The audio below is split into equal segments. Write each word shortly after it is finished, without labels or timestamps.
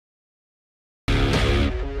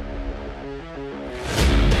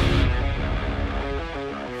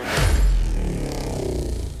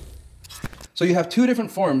So you have two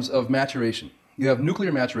different forms of maturation. You have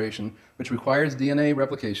nuclear maturation, which requires DNA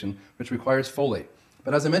replication, which requires folate.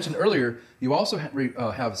 But as I mentioned earlier, you also have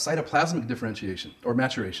cytoplasmic differentiation or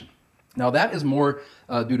maturation. Now that is more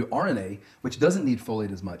due to RNA, which doesn't need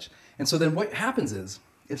folate as much. And so then what happens is,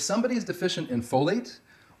 if somebody is deficient in folate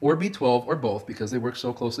or B12 or both, because they work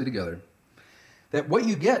so closely together, that what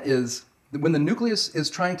you get is that when the nucleus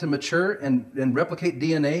is trying to mature and replicate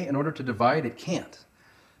DNA in order to divide, it can't.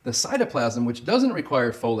 The cytoplasm, which doesn't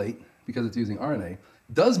require folate because it's using RNA,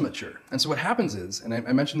 does mature. And so what happens is, and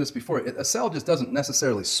I mentioned this before, a cell just doesn't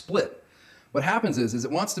necessarily split. What happens is it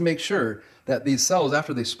wants to make sure that these cells,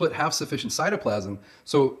 after they split, have sufficient cytoplasm,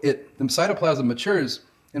 so the cytoplasm matures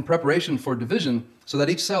in preparation for division so that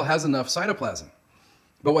each cell has enough cytoplasm.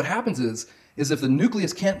 But what happens is if the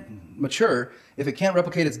nucleus can't mature, if it can't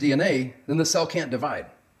replicate its DNA, then the cell can't divide.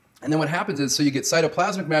 And then what happens is, so you get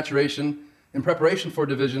cytoplasmic maturation in preparation for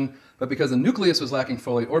division, but because the nucleus was lacking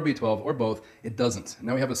folate or B12 or both, it doesn't.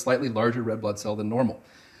 Now we have a slightly larger red blood cell than normal.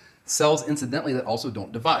 Cells, incidentally, that also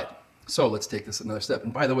don't divide. So let's take this another step.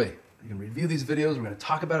 And by the way, you can review these videos. We're going to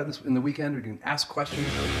talk about it in the weekend. We can ask questions.